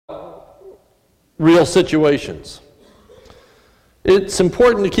real situations. It's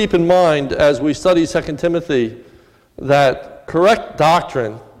important to keep in mind as we study 2 Timothy that correct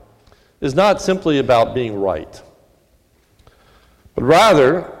doctrine is not simply about being right, but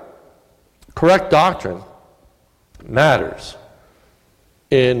rather, correct doctrine matters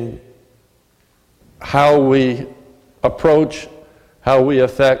in how we approach, how we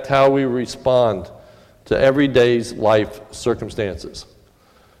affect, how we respond to everyday's life circumstances.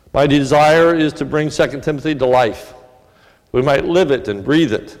 My desire is to bring 2 Timothy to life. We might live it and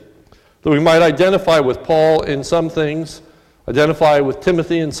breathe it. That we might identify with Paul in some things, identify with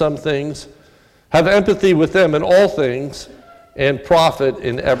Timothy in some things, have empathy with them in all things, and profit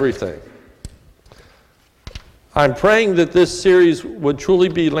in everything. I'm praying that this series would truly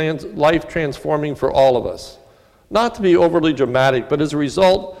be life-transforming for all of us. Not to be overly dramatic, but as a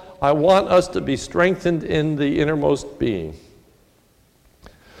result, I want us to be strengthened in the innermost being.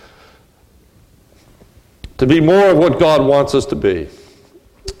 To be more of what God wants us to be.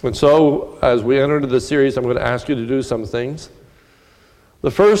 And so, as we enter into this series, I'm going to ask you to do some things.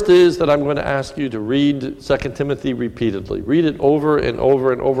 The first is that I'm going to ask you to read 2 Timothy repeatedly. Read it over and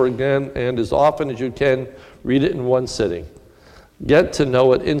over and over again, and as often as you can, read it in one sitting. Get to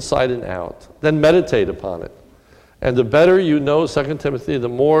know it inside and out. Then meditate upon it. And the better you know 2 Timothy, the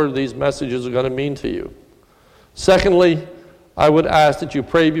more these messages are going to mean to you. Secondly, I would ask that you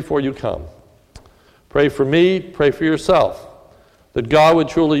pray before you come. Pray for me, pray for yourself. That God would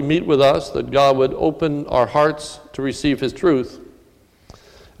truly meet with us, that God would open our hearts to receive His truth,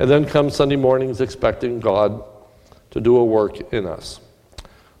 and then come Sunday mornings expecting God to do a work in us.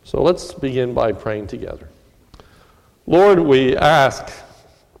 So let's begin by praying together. Lord, we ask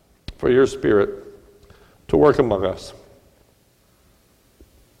for your Spirit to work among us.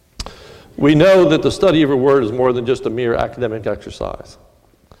 We know that the study of your word is more than just a mere academic exercise.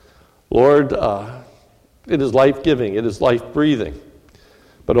 Lord, it is life-giving, it is life-breathing,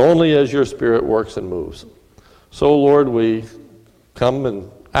 but only as your Spirit works and moves. So, Lord, we come and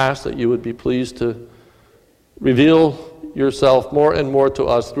ask that you would be pleased to reveal yourself more and more to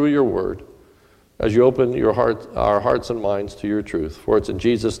us through your word as you open our hearts and minds to your truth. For it's in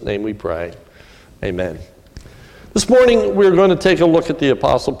Jesus' name we pray. Amen. This morning, we're going to take a look at the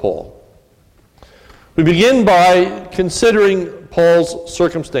Apostle Paul. We begin by considering Paul's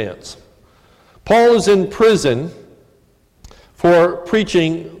circumstance. Paul is in prison for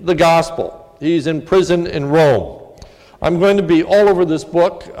preaching the gospel. He's in prison in Rome. I'm going to be all over this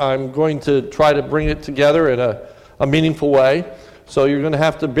book. I'm going to try to bring it together in a meaningful way. So you're going to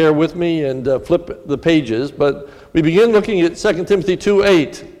have to bear with me and flip the pages. But we begin looking at 2 Timothy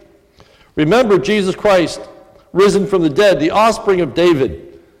 2:8. Remember Jesus Christ, risen from the dead, the offspring of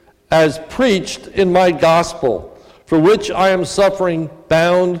David, as preached in my gospel, for which I am suffering,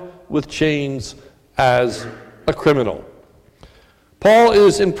 bound with chains as a criminal. Paul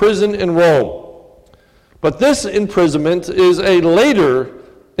is in prison in Rome. But this imprisonment is a later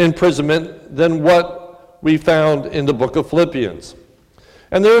imprisonment than what we found in the book of Philippians.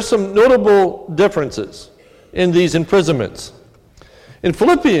 And there are some notable differences in these imprisonments. In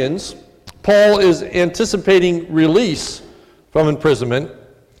Philippians, Paul is anticipating release from imprisonment,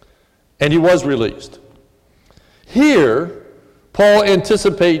 and he was released. Here, Paul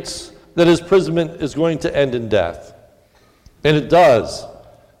anticipates that his imprisonment is going to end in death. And it does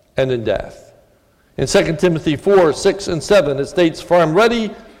end in death. In 2 Timothy 4, 6, and 7, it states, For I'm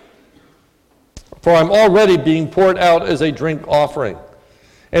already being poured out as a drink offering.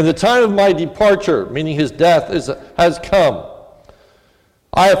 And the time of my departure, meaning his death, has come.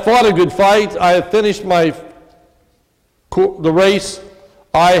 I have fought a good fight. I have finished the race.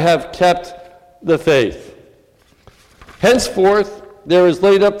 I have kept the faith. Henceforth, there is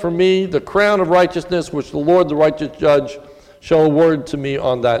laid up for me the crown of righteousness, which the Lord, the righteous judge, shall award to me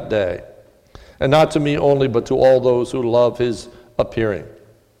on that day. And not to me only, but to all those who love his appearing.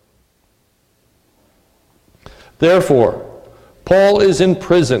 Therefore, Paul is in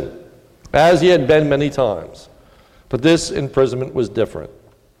prison, as he had been many times. But this imprisonment was different.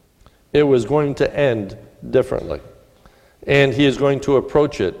 It was going to end differently. And he is going to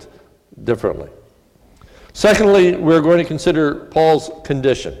approach it differently. Secondly, we're going to consider Paul's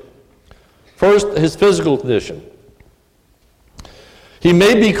condition. First, his physical condition. He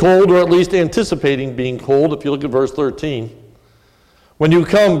may be cold, or at least anticipating being cold, if you look at verse 13. When you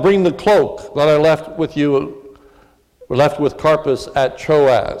come, bring the cloak that I left with Carpus at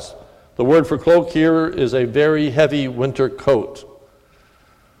Troas. The word for cloak here is a very heavy winter coat.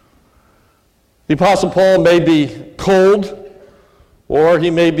 The Apostle Paul may be cold, or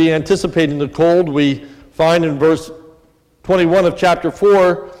he may be anticipating the cold. We find in verse 21 of chapter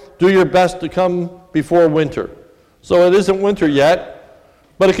 4, do your best to come before winter. So it isn't winter yet,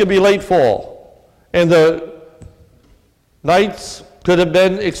 but it could be late fall. And the nights could have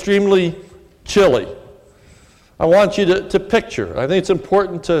been extremely chilly. I want you to picture. I think it's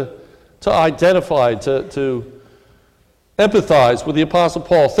important to identify, to empathize with the Apostle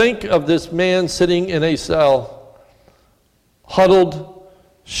Paul. Think of this man sitting in a cell, huddled,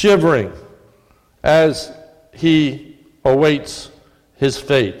 shivering, as he awaits his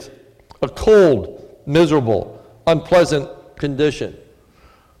fate. A cold, miserable, unpleasant condition.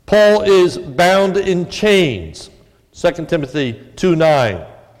 Paul is bound in chains, 2 Timothy 2:9,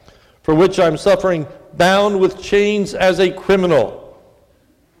 for which I'm suffering, bound with chains as a criminal.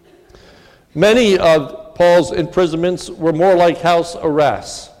 Many of Paul's imprisonments were more like house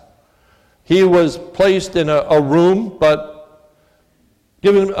arrests. He was placed in a room, but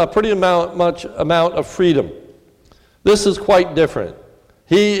given a pretty much amount of freedom. This is quite different.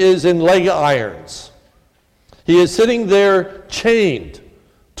 He is in leg irons. He is sitting there chained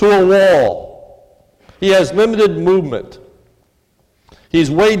to a wall. He has limited movement.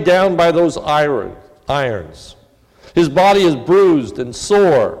 He's weighed down by those irons. His body is bruised and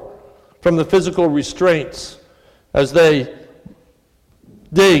sore from the physical restraints as they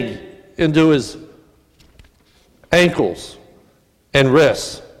dig into his ankles and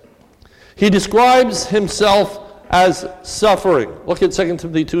wrists. He describes himself as suffering. Look at 2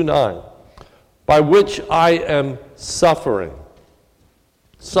 Timothy 2:9. By which I am suffering.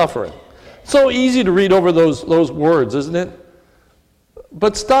 Suffering. So easy to read over those words, isn't it?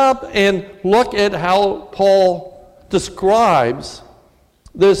 But stop and look at how Paul describes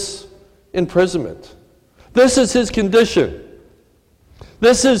this imprisonment. This is his condition.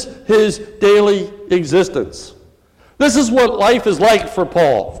 This is his daily existence. This is what life is like for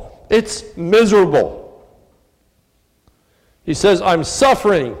Paul. It's miserable. He says, I'm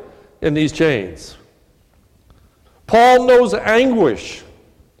suffering in these chains. Paul knows anguish.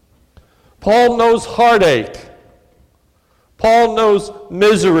 Paul knows heartache. Paul knows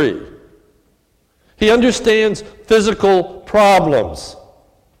misery. He understands physical problems.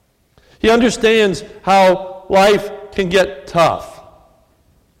 He understands how life can get tough.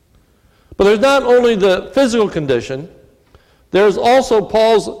 But there's not only the physical condition, there's also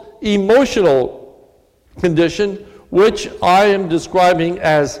Paul's emotional condition, which I am describing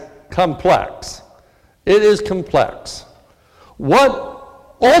as complex. It is complex. What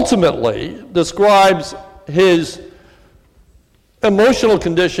ultimately describes his emotional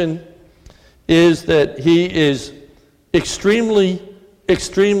condition is that he is extremely,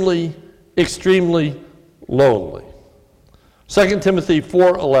 extremely, extremely lonely. 2 Timothy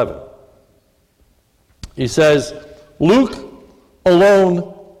 4:11. He says, Luke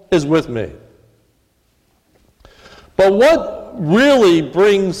alone is with me. But what really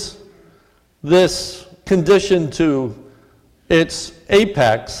brings this condition to its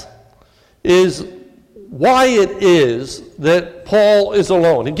apex is why it is that Paul is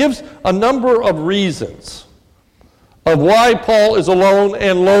alone. He gives a number of reasons of why Paul is alone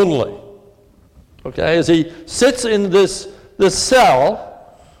and lonely. Okay, as he sits in this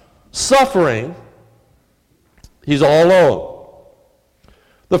cell, suffering, he's all alone.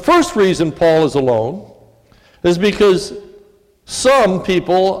 The first reason Paul is alone is because some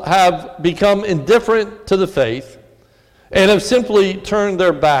people have become indifferent to the faith and have simply turned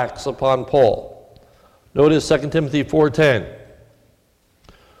their backs upon Paul. Notice 2 Timothy 4:10.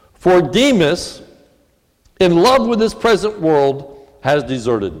 For Demas, in love with this present world, has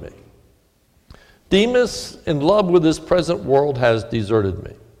deserted me. Demas, in love with this present world, has deserted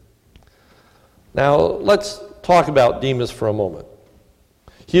me. Now, let's talk about Demas for a moment.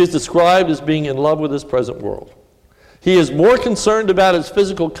 He is described as being in love with this present world. He is more concerned about his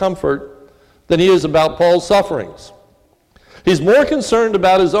physical comfort than he is about Paul's sufferings. He's more concerned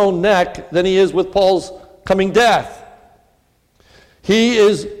about his own neck than he is with Paul's coming death. He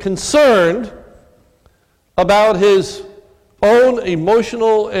is concerned about his own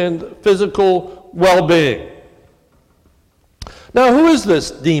emotional and physical well-being. Now, who is this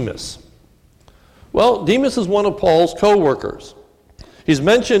Demas? Well, Demas is one of Paul's co-workers. He's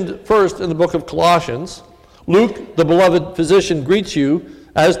mentioned first in the book of Colossians. Luke, the beloved physician, greets you,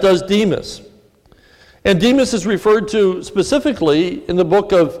 as does Demas. And Demas is referred to specifically in the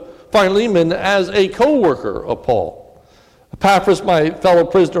book of Philemon as a co-worker of Paul. Epaphras, my fellow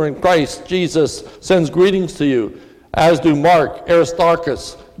prisoner in Christ Jesus, sends greetings to you, as do Mark,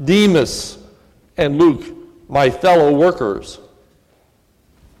 Aristarchus, Demas, and Luke, my fellow workers.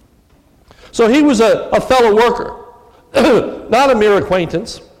 So he was a fellow worker, not a mere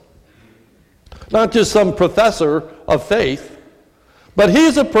acquaintance, not just some professor of faith, But he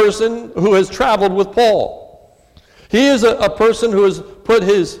is a person who has traveled with Paul. He is a person who has put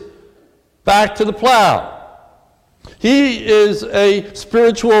his back to the plow. He is a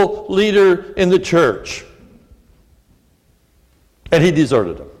spiritual leader in the church. And he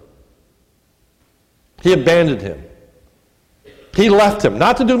deserted him. He abandoned him. He left him,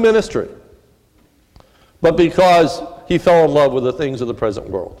 not to do ministry, but because he fell in love with the things of the present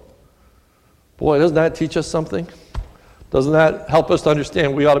world. Boy, doesn't that teach us something? Doesn't that help us to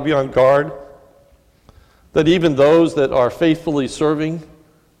understand we ought to be on guard? That even those that are faithfully serving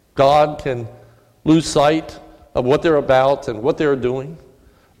God can lose sight of what they're about and what they're doing,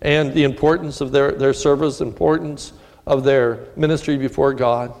 and the importance of their service, importance of their ministry before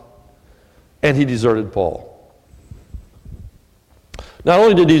God. And he deserted Paul. Not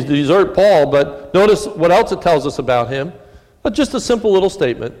only did he desert Paul, but notice what else it tells us about him. But just a simple little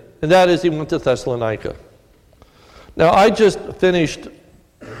statement, and that is he went to Thessalonica. Now, I just finished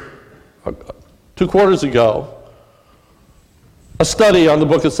 2 quarters ago a study on the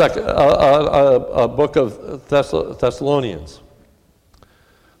book of Thessalonians.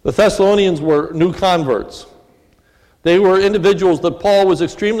 The Thessalonians were new converts. They were individuals that Paul was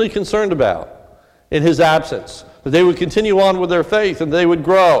extremely concerned about in his absence, that they would continue on with their faith and they would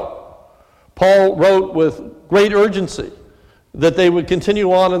grow. Paul wrote with great urgency that they would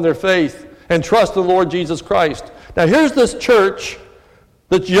continue on in their faith and trust in the Lord Jesus Christ. Now here's this church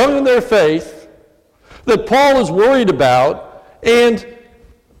that's young in their faith that Paul is worried about, and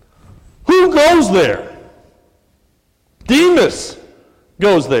who goes there? Demas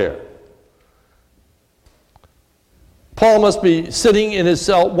goes there. Paul must be sitting in his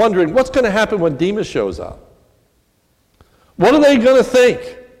cell wondering what's going to happen when Demas shows up. What are they going to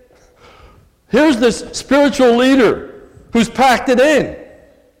think? Here's this spiritual leader who's packed it in,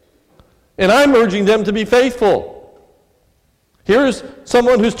 and I'm urging them to be faithful. Here's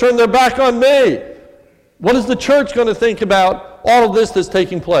someone who's turned their back on me. What is the church going to think about all of this that's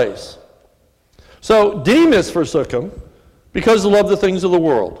taking place? So Demas forsook him because he loved the things of the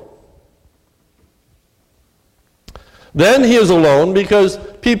world. Then he is alone because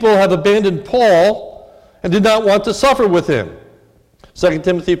people have abandoned Paul and did not want to suffer with him. 2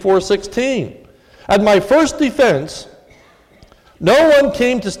 Timothy 4:16. At my first defense, no one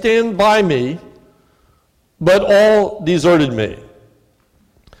came to stand by me, but all deserted me.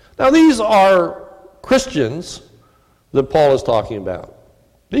 Now these are Christians that Paul is talking about.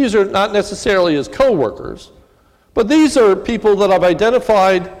 These are not necessarily his co-workers, but these are people that have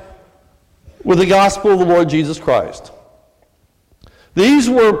identified with the gospel of the Lord Jesus Christ. These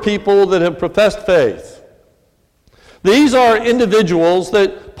were people that have professed faith. These are individuals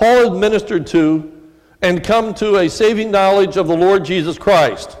that Paul had ministered to and come to a saving knowledge of the Lord Jesus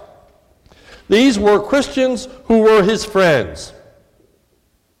Christ. These were Christians who were his friends.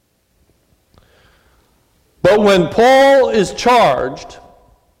 But when Paul is charged,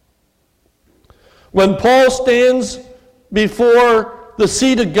 when Paul stands before the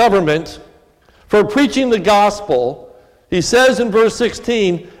seat of government for preaching the gospel, he says in verse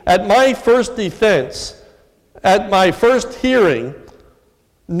 16, at my first defense, at my first hearing,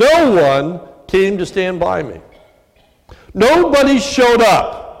 no one came to stand by me. Nobody showed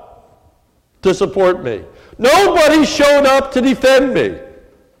up to support me. Nobody showed up to defend me.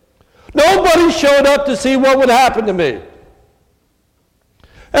 Nobody showed up to see what would happen to me.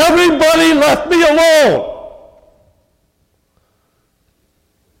 Everybody left me alone.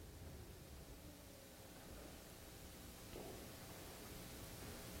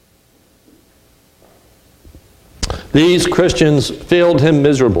 These Christians failed him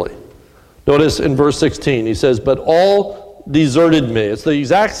miserably. Notice in verse 16, he says, but all deserted me. It's the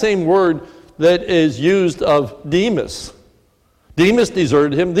exact same word that is used of Demas. Demas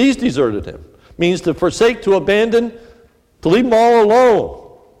deserted him, these deserted him. Means to forsake, to abandon, to leave them all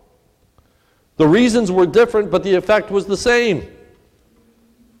alone. The reasons were different, but the effect was the same.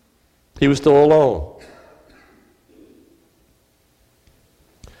 He was still alone.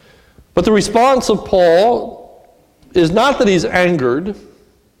 But the response of Paul is not that he's angered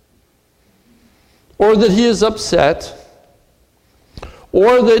or that he is upset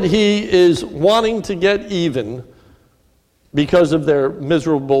or that he is wanting to get even because of their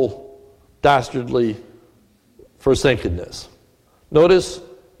miserable, dastardly forsakenness. Notice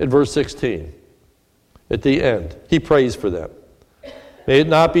in verse 16, at the end, he prays for them. May it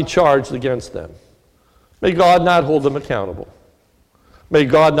not be charged against them. May God not hold them accountable. May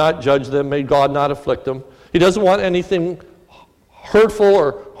God not judge them. May God not afflict them. He doesn't want anything hurtful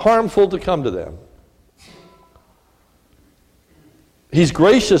or harmful to come to them. He's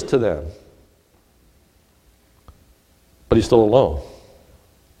gracious to them, but he's still alone.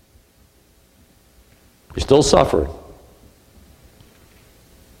 He's still suffering.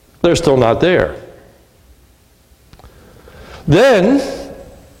 They're still not there. Then,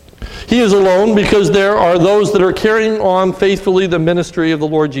 he is alone because there are those that are carrying on faithfully the ministry of the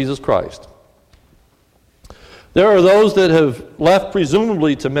Lord Jesus Christ. There are those that have left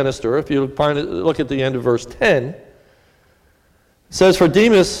presumably to minister. If you look at the end of verse 10, it says, "For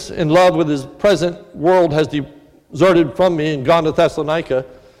Demas, in love with his present world, has deserted from me and gone to Thessalonica."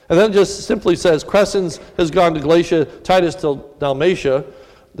 And then it just simply says, "Crescens has gone to Galatia, Titus to Dalmatia."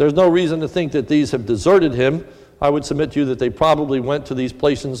 There's no reason to think that these have deserted him. I would submit to you that they probably went to these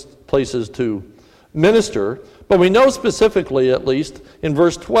places to minister. But we know specifically, at least, in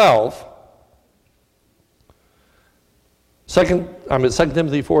verse 12, 2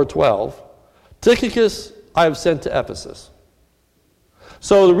 Timothy 4:12, "Tychicus I have sent to Ephesus."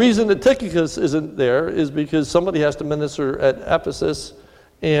 So the reason that Tychicus isn't there is because somebody has to minister at Ephesus,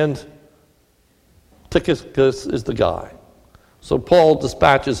 and Tychicus is the guy. So Paul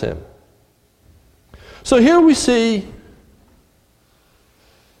dispatches him. So here we see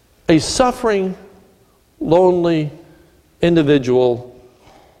a suffering, lonely individual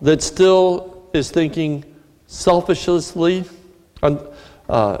that still is thinking selfishly.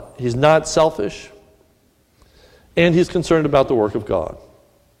 He's not selfish, and he's concerned about the work of God.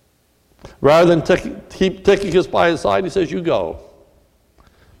 Rather than keep Tychicus by his side, he says, "You go.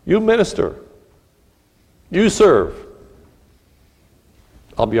 You minister. You serve.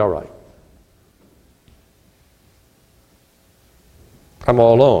 I'll be all right. I'm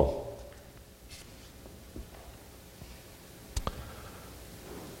all alone."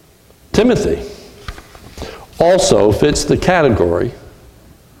 Timothy also fits the category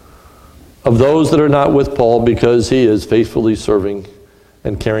of those that are not with Paul because he is faithfully serving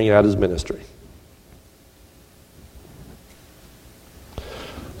and carrying out his ministry.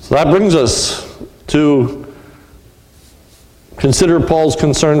 So that brings us to consider Paul's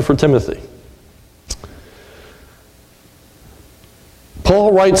concern for Timothy.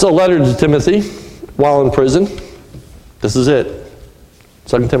 Paul writes a letter to Timothy while in prison. This is it,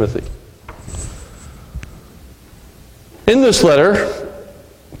 2 Timothy. In this letter,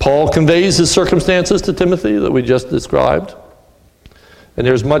 Paul conveys his circumstances to Timothy that we just described. And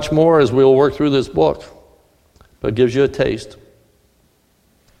there's much more as we'll work through this book, but it gives you a taste.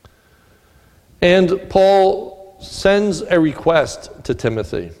 And Paul sends a request to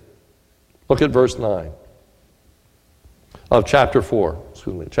Timothy. Look at verse 9 of chapter 4.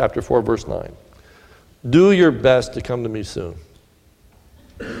 Chapter 4, verse 9. "Do your best to come to me soon."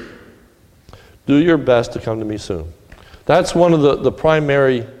 Do your best to come to me soon. That's one of the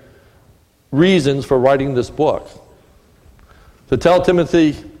primary reasons for writing this book. To tell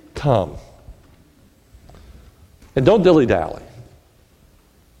Timothy, come. And don't dilly-dally.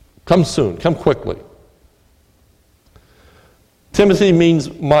 Come soon. Come quickly. Timothy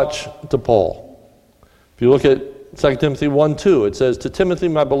means much to Paul. If you look at 2 Timothy 1:2, it says, "To Timothy,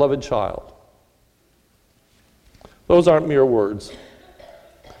 my beloved child." Those aren't mere words.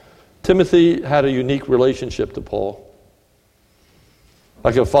 Timothy had a unique relationship to Paul,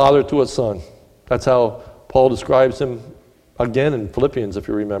 like a father to a son. That's how Paul describes him again in Philippians, if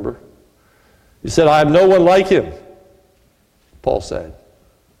you remember. He said, "I have no one like him," Paul said.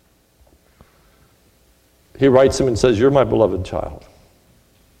 He writes him and says, "You're my beloved child.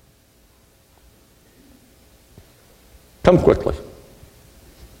 Come quickly."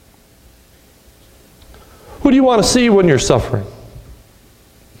 Who do you want to see when you're suffering?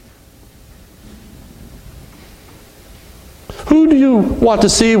 Who do you want to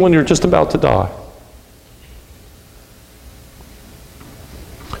see when you're just about to die?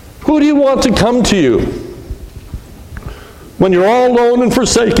 Who do you want to come to you when you're all alone and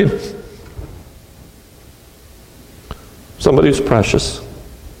forsaken? Somebody who's precious.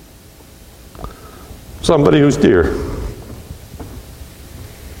 Somebody who's dear.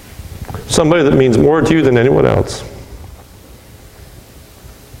 Somebody that means more to you than anyone else.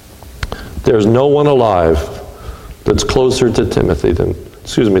 There's no one alive that's closer to Timothy than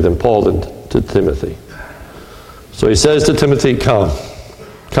Paul to Timothy. So he says to Timothy, "Come,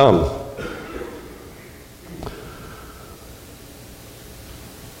 come."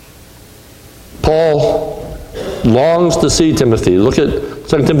 Paul longs to see Timothy. Look at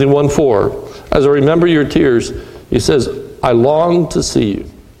 2 Timothy 1:4. "As I remember your tears," he says, "I long to see you.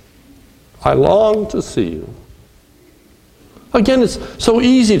 I long to see you." Again, it's so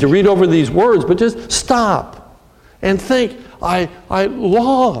easy to read over these words, but just stop and think, I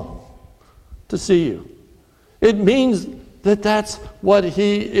long to see you. It means that that's what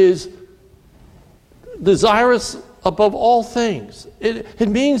he is desirous above all things. It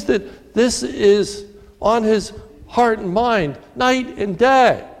means that this is on his heart and mind night and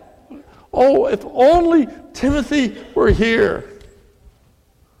day. Oh, if only Timothy were here.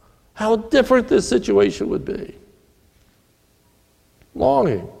 How different this situation would be.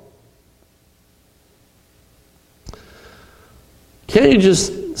 Longing. Can't you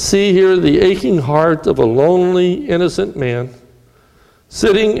just see here the aching heart of a lonely, innocent man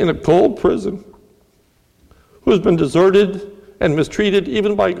sitting in a cold prison who has been deserted and mistreated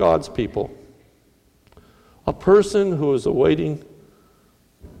even by God's people? A person who is awaiting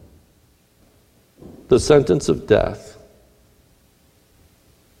the sentence of death,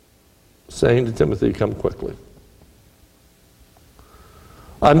 saying to Timothy, come quickly.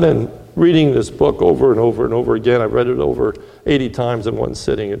 I've been reading this book over and over and over again. I've read it over 80 times in one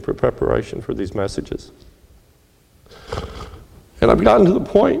sitting in preparation for these messages. And I've gotten to the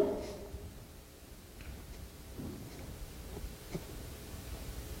point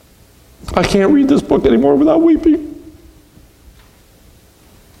I can't read this book anymore without weeping.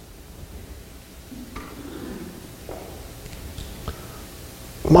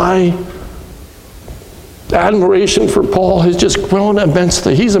 My admiration for Paul has just grown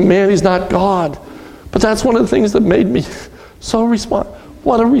immensely. He's a man, he's not God. But that's one of the things that made me so respond.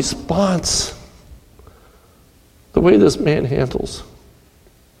 What a response. The way this man handles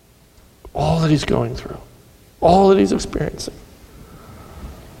all that he's going through, all that he's experiencing.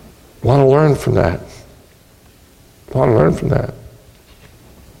 Want to learn from that. Want to learn from that.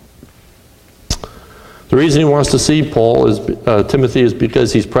 The reason he wants to see Timothy is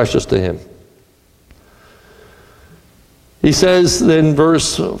because he's precious to him. He says in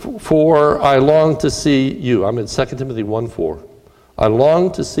verse 4, I long to see you. I'm in 2 Timothy 1:4. I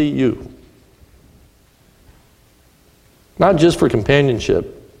long to see you. Not just for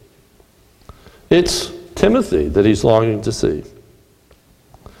companionship. It's Timothy that he's longing to see.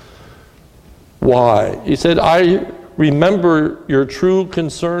 Why? He said, I remember your true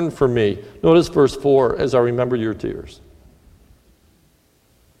concern for me. Notice verse 4, as I remember your tears.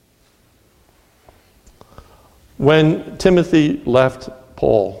 When Timothy left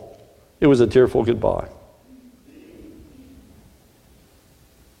Paul, it was a tearful goodbye.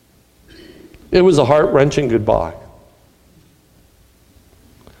 It was a heart-wrenching goodbye.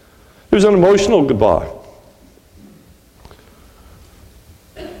 It was an emotional goodbye.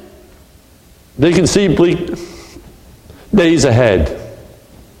 They can see bleak days ahead.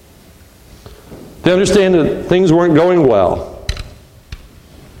 They understand that things weren't going well.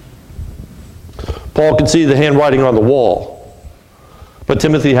 Paul could see the handwriting on the wall. But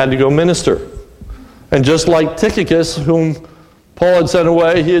Timothy had to go minister. And just like Tychicus, whom Paul had sent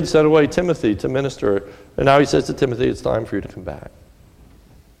away, he had sent away Timothy to minister. And now he says to Timothy, it's time for you to come back.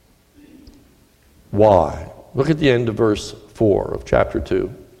 Why? Look at the end of verse 4 of chapter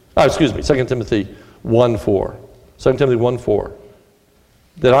 2. 2 Timothy 1:4. 2 Timothy 1:4.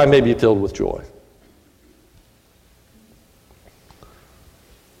 That I may be filled with joy.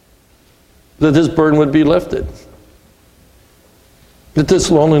 That this burden would be lifted. That this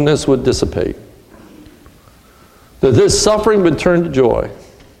loneliness would dissipate. That this suffering would turn to joy.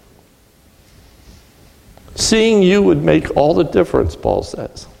 Seeing you would make all the difference, Paul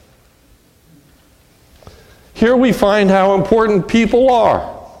says. Here we find how important people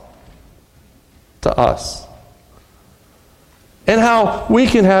are to us. And how we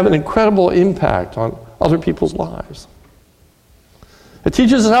can have an incredible impact on other people's lives. It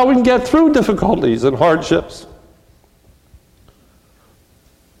teaches us how we can get through difficulties and hardships.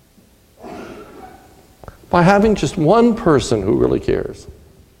 By having just one person who really cares.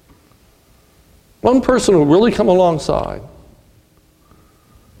 One person who will really come alongside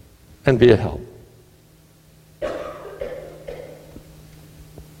and be a help.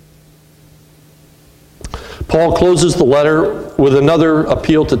 Paul closes the letter with another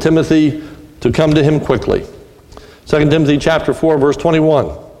appeal to Timothy to come to him quickly. 2 Timothy chapter 4, verse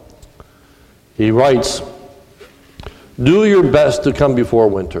 21. He writes, do your best to come before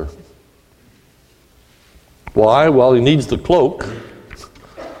winter. Why? Well, he needs the cloak.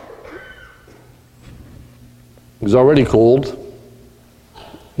 It's already cold.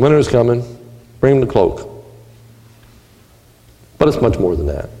 Winter's coming. Bring him the cloak. But it's much more than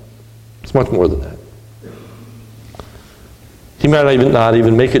that. It's much more than that. He might not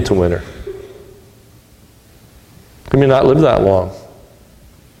even make it to winter. He may not live that long.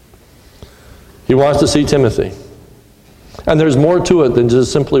 He wants to see Timothy. And there's more to it than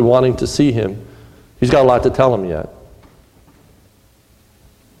just simply wanting to see him. He's got a lot to tell him yet.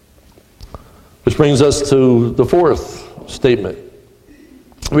 Which brings us to the fourth statement.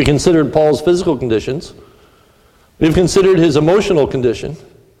 We considered Paul's physical conditions. We've considered his emotional condition.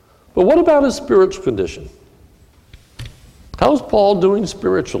 But But what about his spiritual condition? How's Paul doing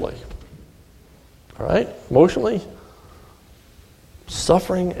spiritually? All right, emotionally,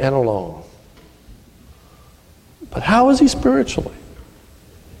 suffering and alone. But how is he spiritually?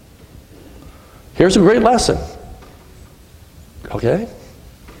 Here's a great lesson. Okay?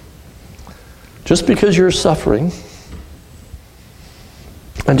 Just because you're suffering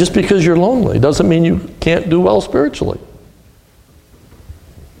and just because you're lonely doesn't mean you can't do well spiritually.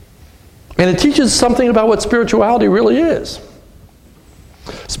 And it teaches something about what spirituality really is.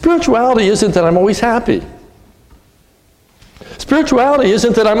 Spirituality isn't that I'm always happy. Spirituality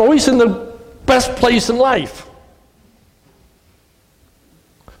isn't that I'm always in the best place in life.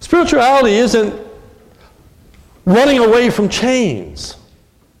 Spirituality isn't running away from chains.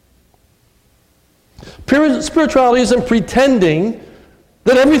 Spirituality isn't pretending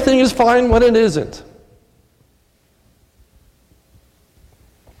that everything is fine when it isn't.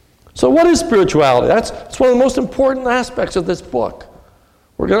 So what is spirituality? That's one of the most important aspects of this book.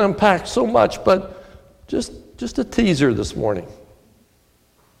 We're going to unpack so much, but just a teaser this morning.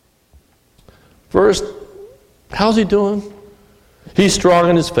 First, how's he doing? He's strong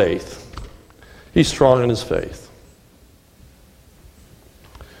in his faith. He's strong in his faith.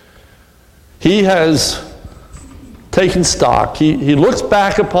 He has taken stock. He looks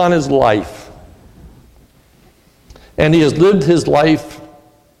back upon his life, and he has lived his life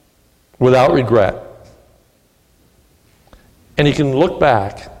without regret. And he can look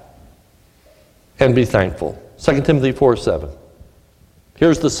back and be thankful. 2 Timothy 4:7.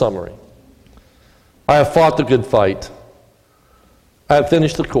 Here's the summary. I have fought the good fight. I have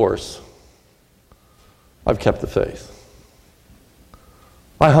finished the course. I've kept the faith.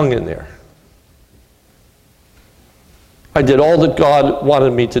 I hung in there. I did all that God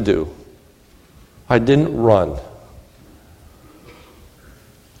wanted me to do. I didn't run.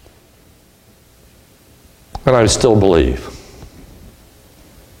 And I still believe.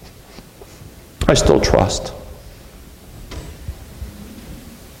 I still trust.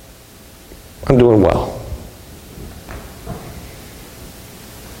 I'm doing well.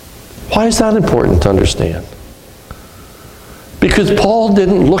 Why is that important to understand? Because Paul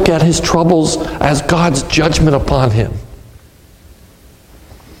didn't look at his troubles as God's judgment upon him.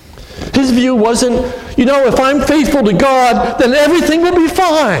 His view wasn't, if I'm faithful to God, then everything will be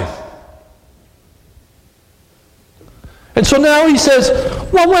fine. And so now he says,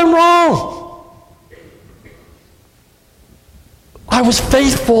 what went wrong? I was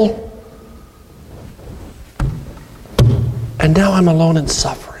faithful, and now I'm alone in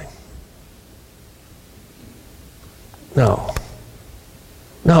suffering. No,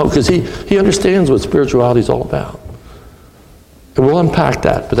 because he understands what spirituality is all about. And we'll unpack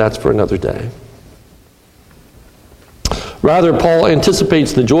that, but that's for another day. Rather, Paul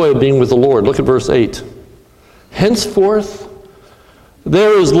anticipates the joy of being with the Lord. Look at verse 8. Henceforth,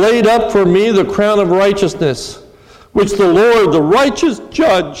 there is laid up for me the crown of righteousness, which the Lord, the righteous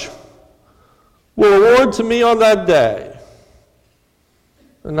judge, will award to me on that day.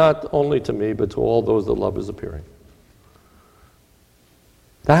 And not only to me, but to all those that love his appearing.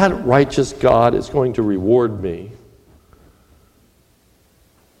 That righteous God is going to reward me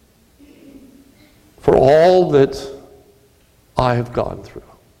for all that I have gone through.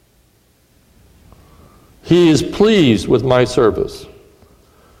 He is pleased with my service.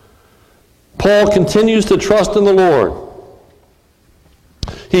 Paul continues to trust in the Lord.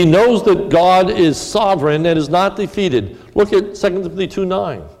 He knows that God is sovereign and is not defeated. Look at 2 Timothy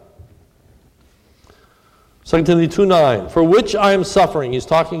 2:9. 2 Timothy 2:9. For which I am suffering. He's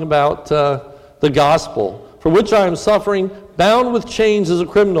talking about the gospel. For which I am suffering, bound with chains as a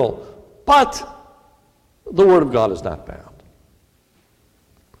criminal. But the word of God is not bound.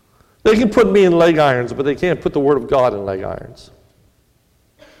 They can put me in leg irons, but they can't put the word of God in leg irons.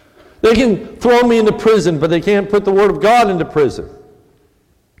 They can throw me into prison, but they can't put the word of God into prison.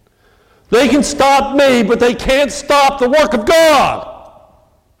 They can stop me, but they can't stop the work of God.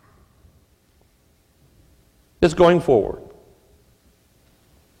 It's going forward.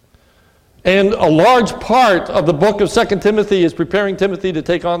 And a large part of the book of 2 Timothy is preparing Timothy to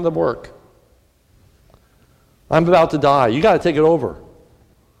take on the work. I'm about to die. You got to take it over.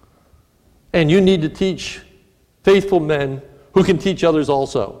 And you need to teach faithful men who can teach others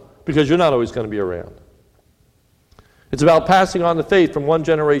also, because you're not always going to be around. It's about passing on the faith from one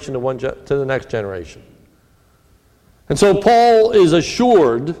generation to the next generation. And so Paul is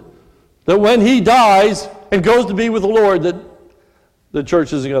assured that when he dies and goes to be with the Lord, that the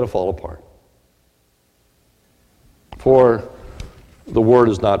church isn't going to fall apart. For the word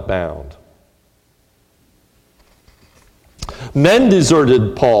is not bound. Men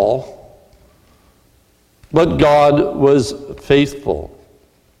deserted Paul but God was faithful.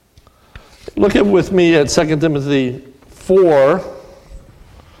 Look with me at 2 Timothy 4.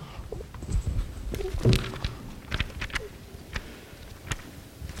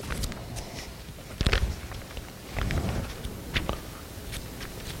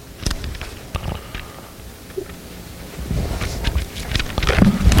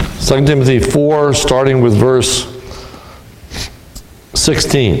 Second Timothy 4, starting with verse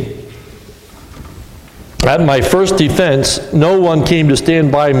 16. At my first defense, no one came to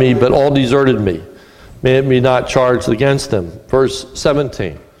stand by me, but all deserted me. May it be not charged against them. Verse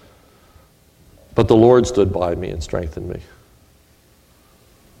 17. But the Lord stood by me and strengthened me,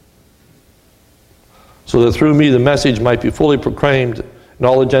 so that through me the message might be fully proclaimed and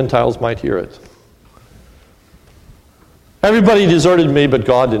all the Gentiles might hear it. Everybody deserted me, but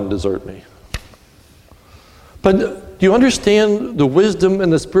God didn't desert me. But do you understand the wisdom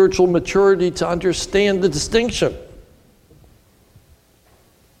and the spiritual maturity to understand the distinction?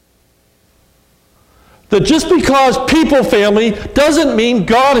 That just because people fail me doesn't mean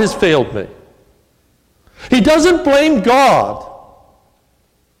God has failed me. He doesn't blame God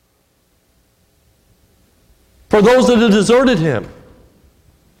for those that have deserted him.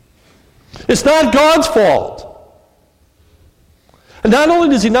 It's not God's fault. And not only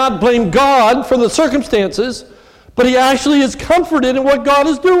does he not blame God for the circumstances, but he actually is comforted in what God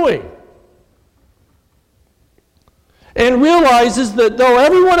is doing. And realizes that though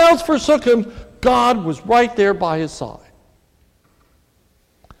everyone else forsook him, God was right there by his side.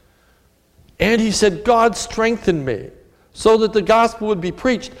 And he said, God strengthened me so that the gospel would be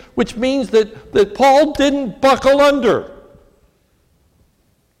preached, which means that Paul didn't buckle under.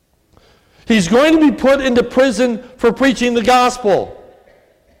 He's going to be put into prison for preaching the gospel.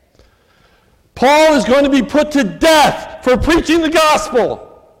 Paul is going to be put to death for preaching the gospel.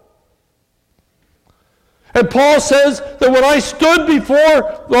 And Paul says that when I stood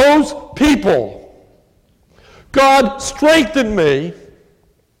before those people, God strengthened me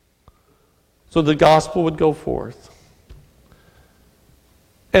so the gospel would go forth.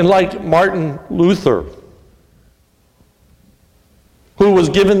 And like Martin Luther, who was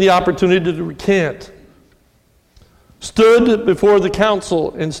given the opportunity to recant, stood before the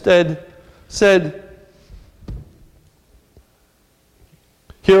council, instead said,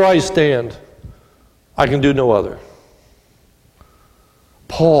 here I stand, I can do no other.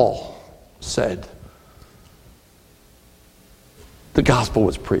 Paul said, the gospel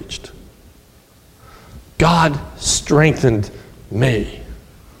was preached. God strengthened me.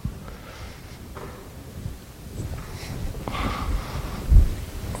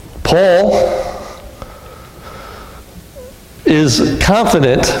 Paul is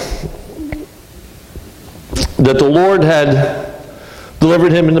confident that the Lord had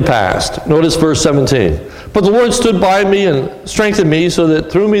delivered him in the past. Notice verse 17. But the Lord stood by me and strengthened me so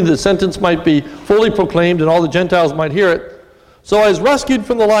that through me the sentence might be fully proclaimed and all the Gentiles might hear it. So I was rescued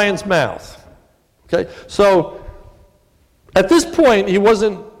from the lion's mouth. Okay, so at this point he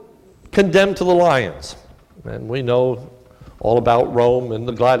wasn't condemned to the lions. And we know all about Rome and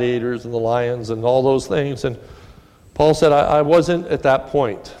the gladiators and the lions and all those things. And Paul said, I wasn't at that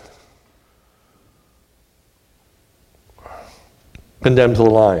point condemned to the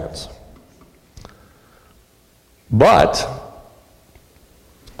lions. But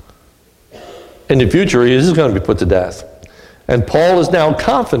in the future, he is going to be put to death. And Paul is now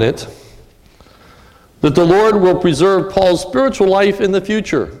confident that the Lord will preserve Paul's spiritual life in the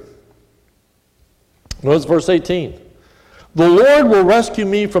future. Notice verse 18. The Lord will rescue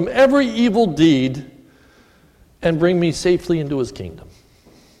me from every evil deed and bring me safely into his kingdom.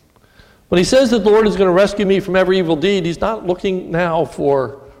 When he says that the Lord is going to rescue me from every evil deed, he's not looking now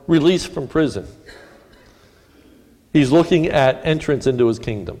for release from prison. He's looking at entrance into his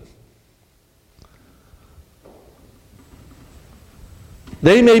kingdom.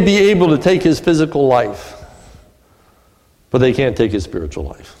 They may be able to take his physical life, but they can't take his spiritual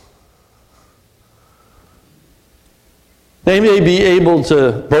life. They may be able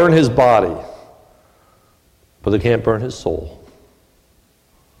to burn his body, but they can't burn his soul.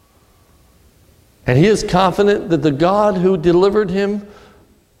 And he is confident that the God who delivered him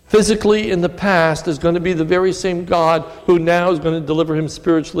physically in the past is going to be the very same God who now is going to deliver him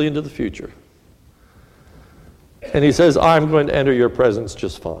spiritually into the future. And he says, I'm going to enter your presence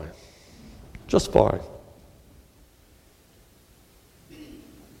just fine. Just fine.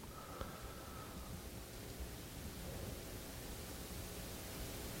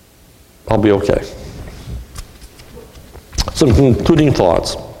 I'll be okay. Some concluding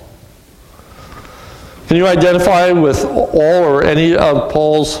thoughts. Can you identify with all or any of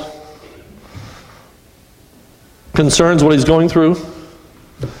Paul's concerns what he's going through?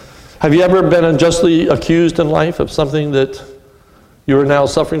 Have you ever been unjustly accused in life of something that you are now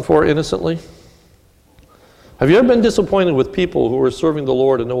suffering for innocently? Have you ever been disappointed with people who are serving the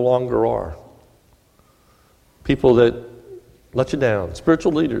Lord and no longer are? People that let you down,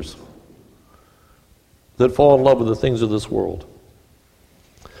 spiritual leaders that fall in love with the things of this world.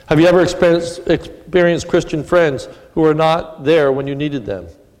 Have you ever experienced Christian friends who are not there when you needed them?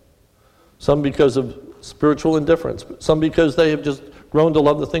 Some because of spiritual indifference, some because they have just grown to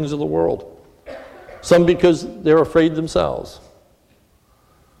love the things of the world, some because they're afraid themselves,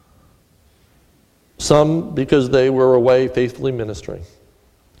 some because they were away faithfully ministering.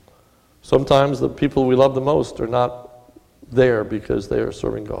 Sometimes the people we love the most are not there because they are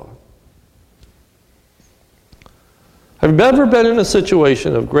serving God. Have you ever been in a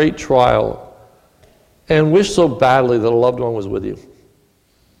situation of great trial and wished so badly that a loved one was with you?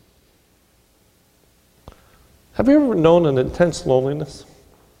 Have you ever known an intense loneliness?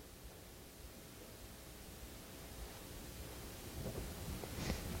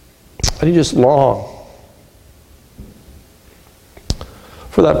 And you just long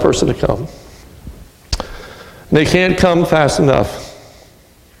for that person to come. And they can't come fast enough.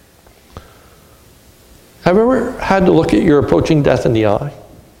 Have you ever had to look at your approaching death in the eye?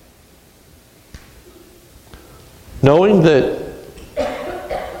 Knowing that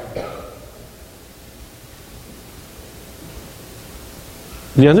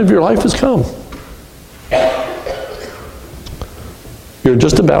the end of your life has come. You're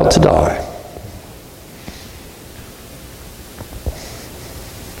just about to die.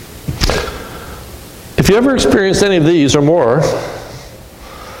 If you ever experienced any of these or more,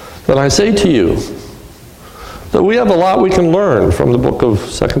 then I say to you that we have a lot we can learn from the book of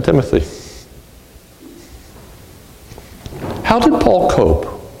 2 Timothy. How did Paul cope?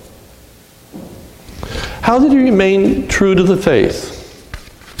 How did he remain true to the faith?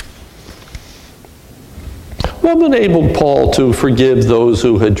 What enabled Paul to forgive those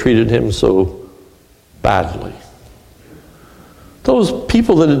who had treated him so badly? Those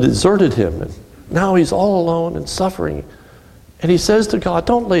people that had deserted him, and now he's all alone and suffering. And he says to God,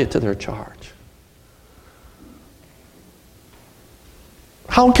 don't lay it to their charge.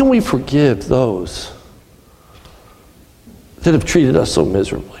 How can we forgive those that have treated us so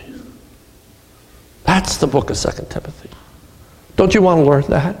miserably? That's the book of 2 Timothy. Don't you want to learn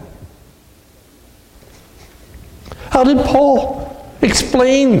that? How did Paul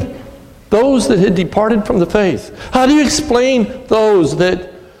explain those that had departed from the faith? How do you explain those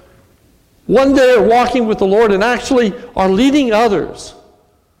that one day are walking with the Lord and actually are leading others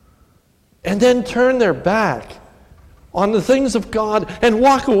and then turn their back on the things of God and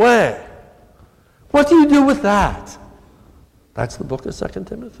walk away? What do you do with that? That's the book of 2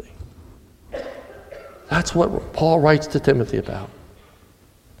 Timothy. That's what Paul writes to Timothy about.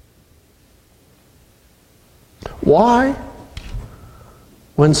 Why,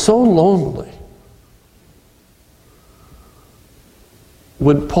 when so lonely,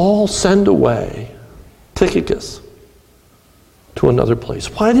 would Paul send away Tychicus to another place?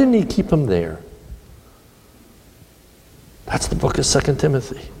 Why didn't he keep him there? That's the book of 2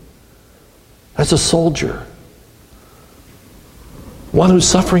 Timothy. As a soldier, one who's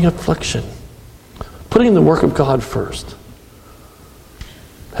suffering affliction, putting the work of God first.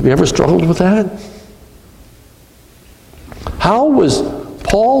 Have you ever struggled with that? How was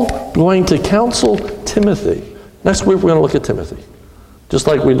Paul going to counsel Timothy? Next week we're going to look at Timothy, just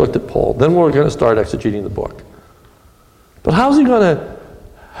like we looked at Paul. Then we're going to start exegeting the book. But how's he going to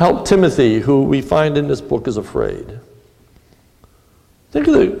help Timothy, who we find in this book is afraid? Think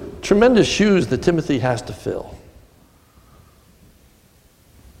of the tremendous shoes that Timothy has to fill.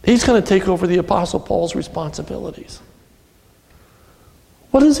 He's going to take over the Apostle Paul's responsibilities.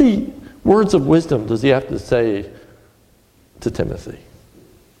 What words of wisdom does he have to say to Timothy?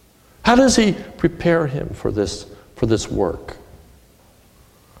 How does he prepare him for this work?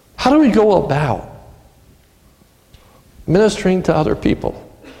 How do we go about ministering to other people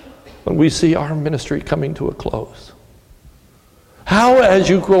when we see our ministry coming to a close? How, as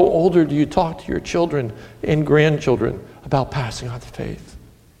you grow older, do you talk to your children and grandchildren about passing on the faith?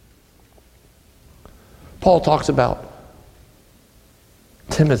 Paul talks about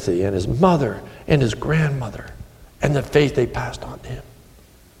Timothy and his mother and his grandmother and the faith they passed on to him.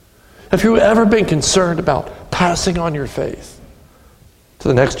 Have you ever been concerned about passing on your faith to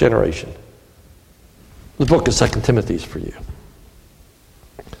the next generation? The book of 2 Timothy is for you.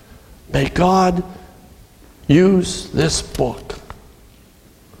 May God use this book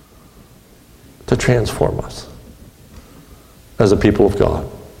to transform us as a people of God.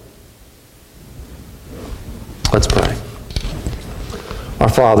 Let's pray. Our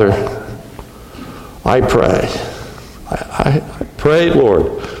Father, I pray, I pray,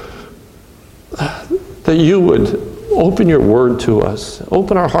 Lord, that you would open your word to us,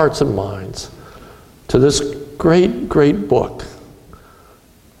 open our hearts and minds to this great, great book.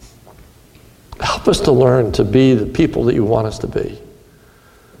 Help us to learn to be the people that you want us to be.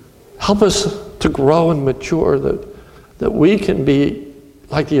 Help us to grow and mature, that we can be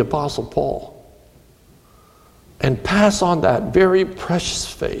like the Apostle Paul and pass on that very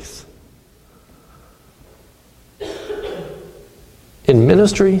precious faith in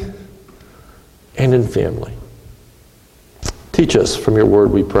ministry and in family. Teach us from your word,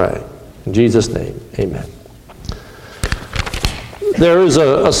 we pray. In Jesus' name, amen. There is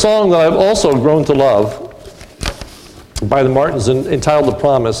a song that I've also grown to love by the Martins entitled The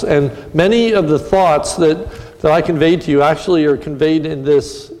Promise. And many of the thoughts that I conveyed to you actually are conveyed in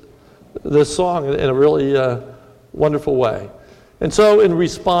this song in a really wonderful way. And so in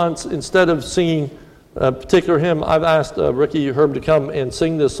response, instead of singing a particular hymn, I've asked Ricky Herb to come and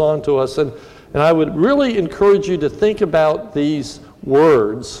sing this song to us. And I would really encourage you to think about these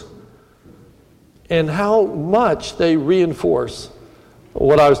words and how much they reinforce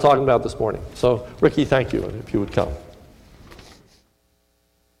what I was talking about this morning. So, Ricky, thank you, if you would come.